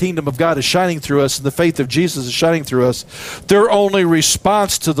because the kingdom of God is shining through us and the faith of Jesus is shining through us, their only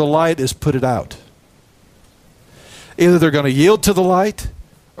response to the light is put it out. Either they're going to yield to the light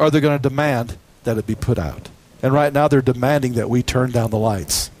or they're going to demand that it be put out. And right now they're demanding that we turn down the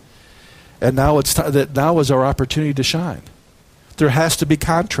lights. And now now is our opportunity to shine. There has to be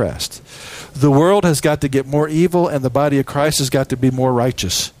contrast. The world has got to get more evil, and the body of Christ has got to be more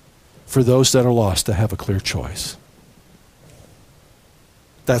righteous for those that are lost to have a clear choice.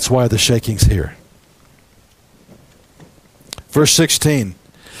 That's why the shaking's here. Verse 16.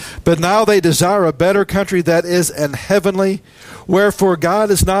 But now they desire a better country, that is an heavenly. Wherefore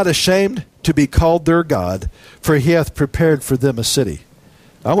God is not ashamed to be called their God, for he hath prepared for them a city.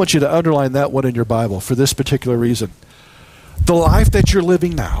 I want you to underline that one in your Bible for this particular reason. The life that you're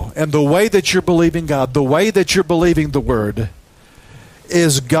living now, and the way that you're believing God, the way that you're believing the Word,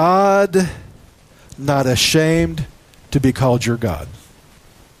 is God not ashamed to be called your God?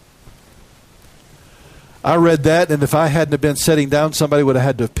 I read that, and if I hadn't have been sitting down, somebody would have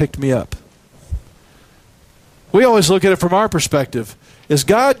had to have picked me up. We always look at it from our perspective. Is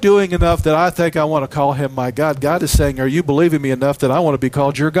God doing enough that I think I want to call him my God? God is saying, are you believing me enough that I want to be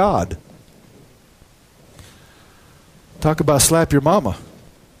called your God? Talk about slap your mama.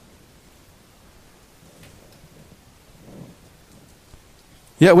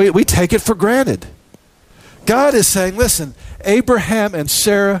 Yeah, we take it for granted. God is saying, listen, Abraham and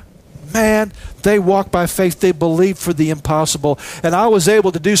Sarah, man, they walked by faith. They believed for the impossible. And I was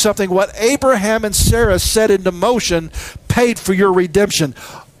able to do something. What Abraham and Sarah set into motion paid for your redemption.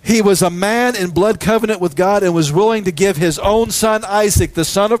 He was a man in blood covenant with God and was willing to give his own son Isaac, the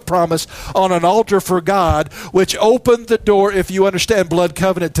son of promise, on an altar for God, which opened the door, if you understand blood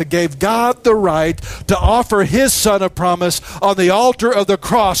covenant, to give God the right to offer his son of promise on the altar of the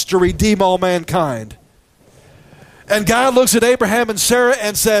cross to redeem all mankind. And God looks at Abraham and Sarah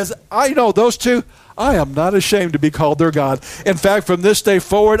and says, I know those two, I am not ashamed to be called their God. In fact, from this day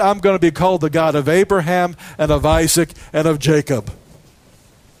forward, I'm going to be called the God of Abraham and of Isaac and of Jacob.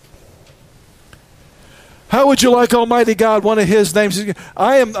 How would you like Almighty God, one of his names?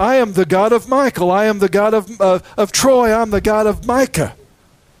 I am the God of Michael. I am the God of Troy. I'm the God of Micah.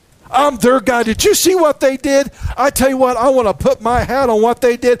 I'm their God. Did you see what they did? I tell you what, I want to put my hat on what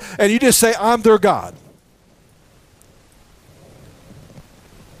they did, and you just say, I'm their God.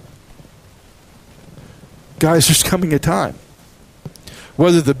 Guys, there's coming a time,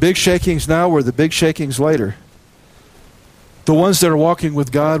 whether the big shakings now or the big shakings later, the ones that are walking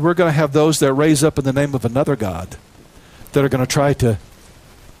with God, we're going to have those that raise up in the name of another God that are going to try to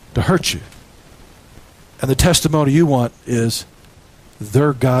hurt you. And the testimony you want is,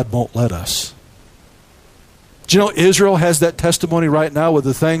 their God won't let us. Do you know Israel has that testimony right now with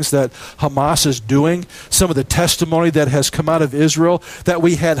the things that Hamas is doing? Some of the testimony that has come out of Israel, that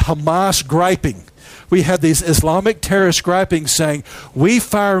we had Hamas griping. We had these Islamic terrorists griping, saying, we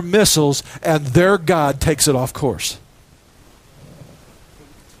fire missiles and their God takes it off course.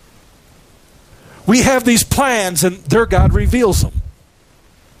 We have these plans and their God reveals them.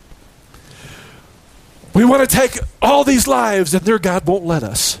 We want to take all these lives and their God won't let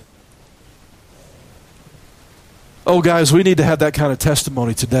us. Oh, guys, we need to have that kind of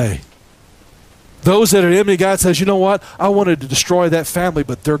testimony today. Those that are enemy, God says, you know what? I wanted to destroy that family,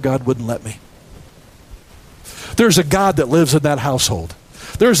 but their God wouldn't let me. There's a God that lives in that household.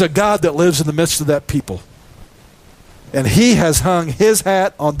 There's a God that lives in the midst of that people. And he has hung his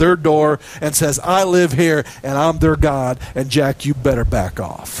hat on their door and says, I live here and I'm their God, and Jack, you better back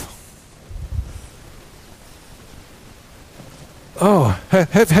off. Oh,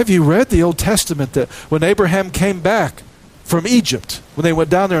 have you read the Old Testament that when Abraham came back from Egypt, when they went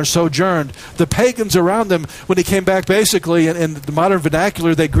down there and sojourned, the pagans around them, when he came back, basically in the modern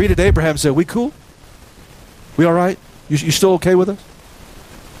vernacular, they greeted Abraham and said, we cool? We all right? You still okay with us?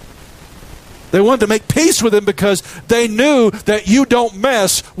 They wanted to make peace with him because they knew that you don't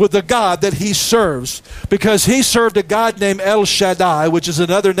mess with the God that he serves. Because he served a God named El Shaddai, which is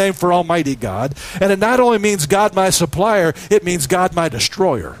another name for Almighty God. And it not only means God my supplier, it means God my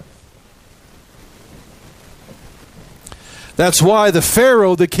destroyer. That's why the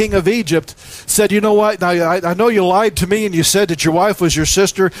Pharaoh, the king of Egypt, said, you know what, now I know you lied to me and you said that your wife was your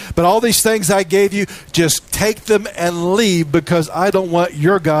sister, but all these things I gave you, just take them and leave because I don't want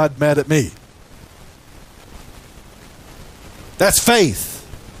your God mad at me. That's faith.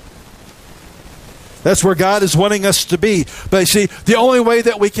 That's where God is wanting us to be. But you see, the only way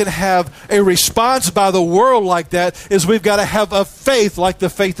that we can have a response by the world like that is we've got to have a faith like the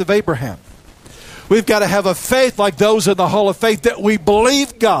faith of Abraham. We've got to have a faith like those in the Hall of Faith, that we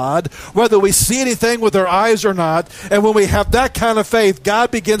believe God, whether we see anything with our eyes or not. And when we have that kind of faith, God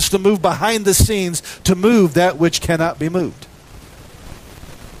begins to move behind the scenes to move that which cannot be moved.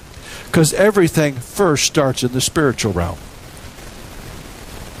 Because everything first starts in the spiritual realm.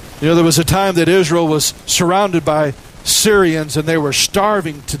 You know, there was a time that Israel was surrounded by Syrians and they were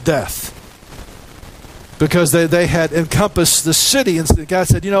starving to death because they had encompassed the city. And God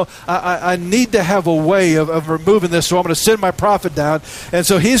said, you know, I need to have a way of removing this, so I'm going to send my prophet down. And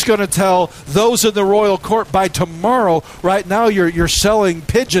so he's going to tell those in the royal court, by tomorrow, right now you're selling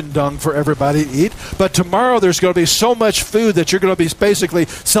pigeon dung for everybody to eat, but tomorrow there's going to be so much food that you're going to be basically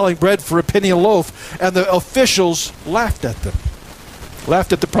selling bread for a penny a loaf. And the officials laughed at them.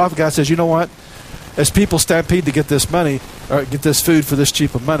 Laughed at the prophet. God says, you know what? As people stampede to get this money, or get this food for this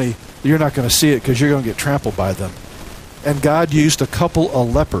cheap of money, you're not going to see it because you're going to get trampled by them. And God used a couple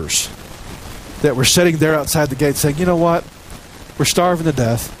of lepers that were sitting there outside the gate saying, you know what? We're starving to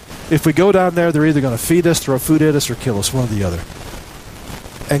death. If we go down there, they're either going to feed us, throw food at us, or kill us, one or the other.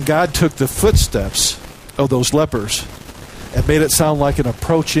 And God took the footsteps of those lepers and made it sound like an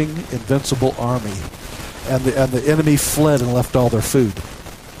approaching invincible army. And the enemy fled and left all their food.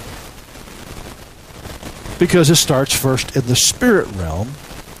 Because it starts first in the spirit realm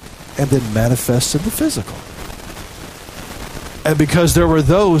and then manifests in the physical. And because there were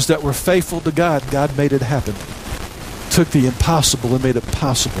those that were faithful to God, God made it happen. Took the impossible and made it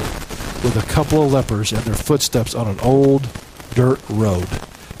possible with a couple of lepers and their footsteps on an old dirt road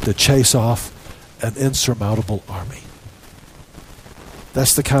to chase off an insurmountable army.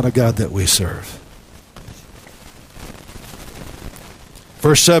 That's the kind of God that we serve.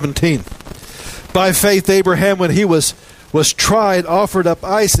 Verse 17. By faith Abraham, when he was tried, offered up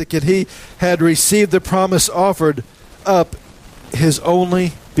Isaac, and he had received the promise, offered up his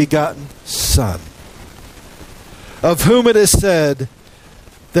only begotten son, of whom it is said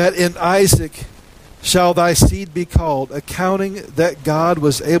that in Isaac shall thy seed be called, accounting that God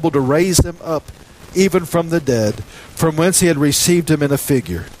was able to raise him up even from the dead, from whence he had received him in a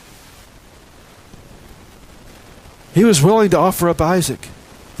figure. He was willing to offer up Isaac,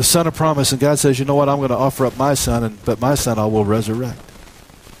 the son of promise, and God says, you know what, I'm going to offer up my son, but my son I will resurrect.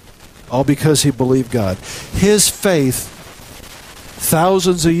 All because he believed God. His faith,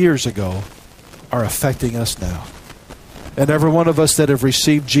 thousands of years ago, are affecting us now. And every one of us that have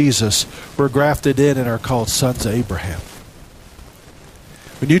received Jesus, we're grafted in and are called sons of Abraham.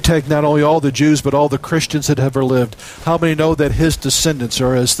 When you take not only all the Jews, but all the Christians that have ever lived, how many know that his descendants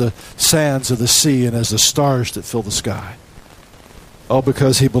are as the sands of the sea and as the stars that fill the sky? All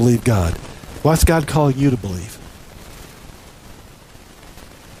because he believed God. What's God calling you to believe?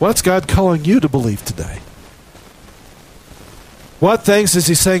 What's God calling you to believe today? What things is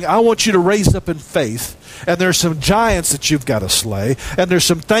he saying? I want you to raise up in faith. And there's some giants that you've got to slay. And there's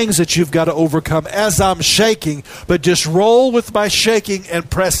some things that you've got to overcome as I'm shaking. But just roll with my shaking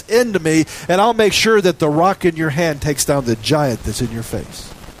and press into me. And I'll make sure that the rock in your hand takes down the giant that's in your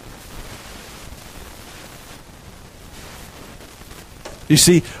face. You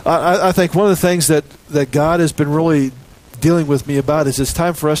see, I think one of the things that God has been really dealing with me about is it's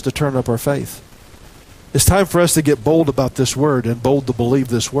time for us to turn up our faith. It's time for us to get bold about this word and bold to believe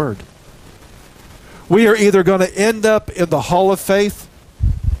this word. We are either going to end up in the hall of faith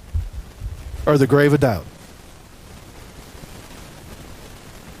or the grave of doubt.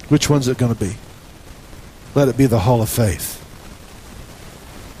 Which one's it going to be? Let it be the hall of faith.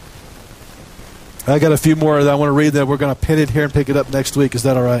 I got a few more that I want to read that we're going to pin it here and pick it up next week. Is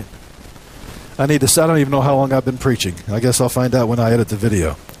that all right? I don't even know how long I've been preaching. I guess I'll find out when I edit the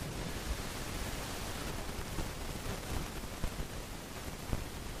video.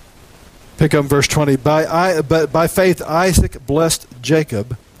 Pick up verse 20. But by faith Isaac blessed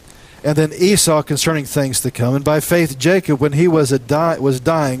Jacob, and then Esau concerning things to come. And by faith Jacob, when he was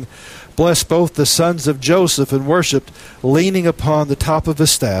dying, blessed both the sons of Joseph, and worshipped, leaning upon the top of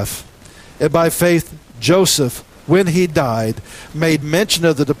his staff. And by faith Joseph, when he died, made mention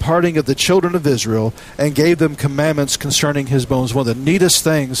of the departing of the children of Israel, and gave them commandments concerning his bones. One of the neatest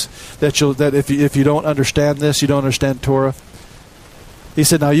things that if you don't understand this, you don't understand Torah. He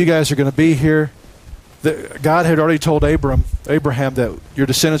said, now you guys are going to be here. God had already told Abraham that your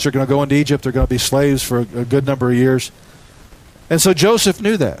descendants are going to go into Egypt. They're going to be slaves for a good number of years. And so Joseph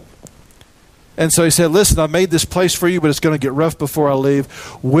knew that. And so he said, listen, I made this place for you, but it's going to get rough before I leave.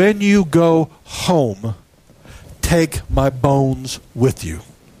 When you go home, take my bones with you.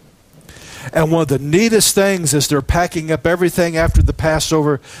 And one of the neatest things is they're packing up everything after the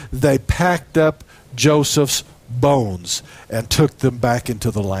Passover. They packed up Joseph's bones and took them back into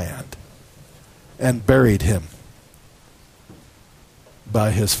the land. and buried him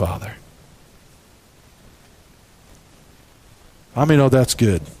by his father. How many know that's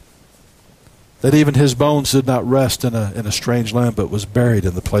good? That even his bones did not rest in a strange land, but was buried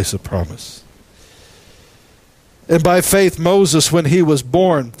in the place of promise. And by faith Moses, when he was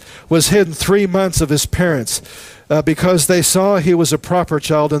born, was hidden 3 months of his parents, because they saw he was a proper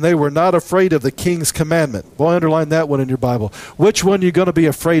child, and they were not afraid of the king's commandment. Boy, underline that one in your Bible. Which one are you going to be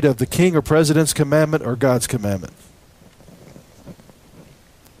afraid of, the king or president's commandment or God's commandment?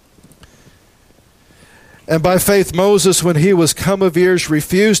 And by faith Moses, when he was come of years,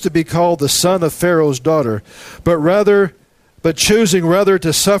 refused to be called the son of Pharaoh's daughter, but choosing rather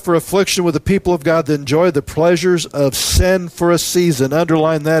to suffer affliction with the people of God than enjoy the pleasures of sin for a season.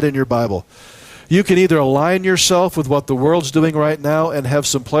 Underline that in your Bible. You can either align yourself with what the world's doing right now and have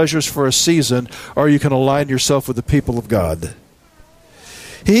some pleasures for a season, or you can align yourself with the people of God.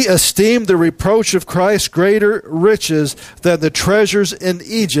 He esteemed the reproach of Christ greater riches than the treasures in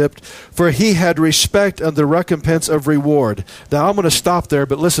Egypt, for he had respect and the recompense of reward. Now I'm going to stop there,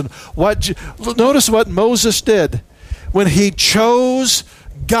 but listen, notice what Moses did when he chose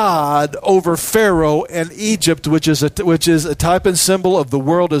God over Pharaoh and Egypt, which is a type and symbol of the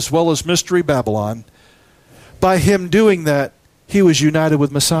world as well as Mystery Babylon. By him doing that, he was united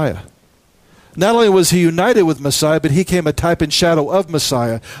with Messiah. Not only was he united with Messiah, but he came a type and shadow of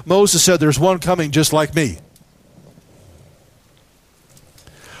Messiah. Moses said, there's one coming just like me.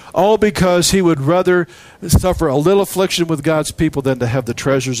 All because he would rather suffer a little affliction with God's people than to have the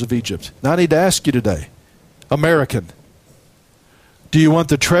treasures of Egypt. Now I need to ask you today, American, do you want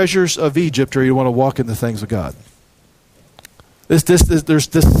the treasures of Egypt, or do you want to walk in the things of God? There's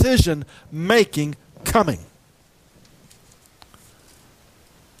decision making coming.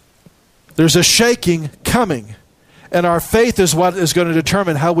 There's a shaking coming. And our faith is what is going to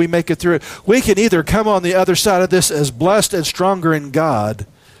determine how we make it through it. We can either come on the other side of this as blessed and stronger in God,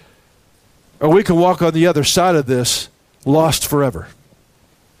 or we can walk on the other side of this lost forever.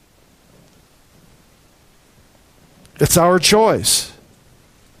 It's our choice.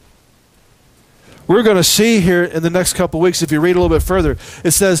 We're going to see here in the next couple of weeks, if you read a little bit further,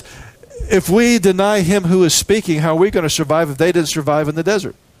 it says, if we deny him who is speaking, how are we going to survive if they didn't survive in the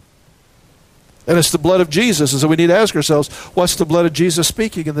desert? And it's the blood of Jesus. And so we need to ask ourselves, what's the blood of Jesus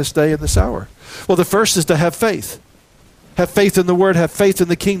speaking in this day and this hour? Well, the first is to have faith. Have faith in the Word, have faith in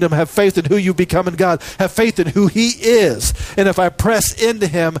the kingdom, have faith in who you become in God, have faith in who He is. And if I press into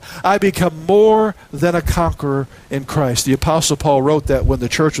Him, I become more than a conqueror in Christ. The Apostle Paul wrote that when the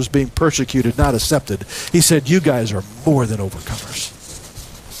church was being persecuted, not accepted. He said, you guys are more than overcomers.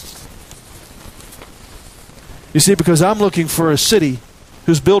 You see, because I'm looking for a city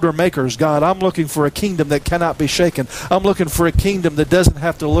whose builder maker is God. I'm looking for a kingdom that cannot be shaken. I'm looking for a kingdom that doesn't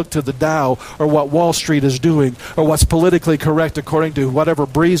have to look to the Dow or what Wall Street is doing or what's politically correct according to whatever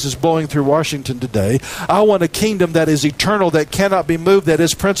breeze is blowing through Washington today. I want a kingdom that is eternal, that cannot be moved, that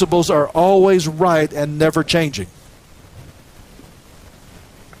its principles are always right and never changing.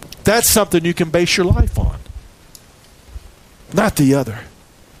 That's something you can base your life on, not the other.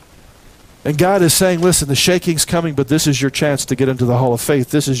 And God is saying, listen, the shaking's coming, but this is your chance to get into the hall of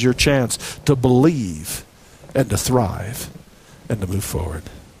faith. This is your chance to believe and to thrive and to move forward.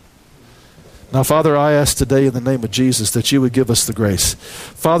 Now, Father, I ask today in the name of Jesus that you would give us the grace.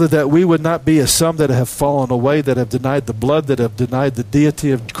 Father, that we would not be as some that have fallen away, that have denied the blood, that have denied the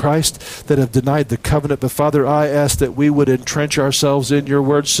deity of Christ, that have denied the covenant. But Father, I ask that we would entrench ourselves in your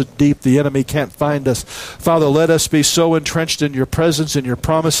word so deep the enemy can't find us. Father, let us be so entrenched in your presence, in your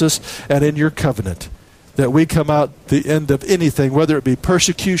promises, and in your covenant, that we come out the end of anything, whether it be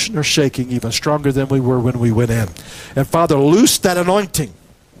persecution or shaking, even stronger than we were when we went in. And Father, loose that anointing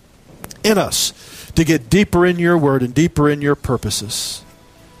in us to get deeper in your word and deeper in your purposes,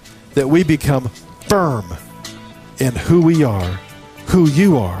 that we become firm in who we are, who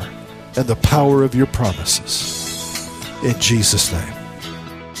you are, and the power of your promises. In Jesus' name.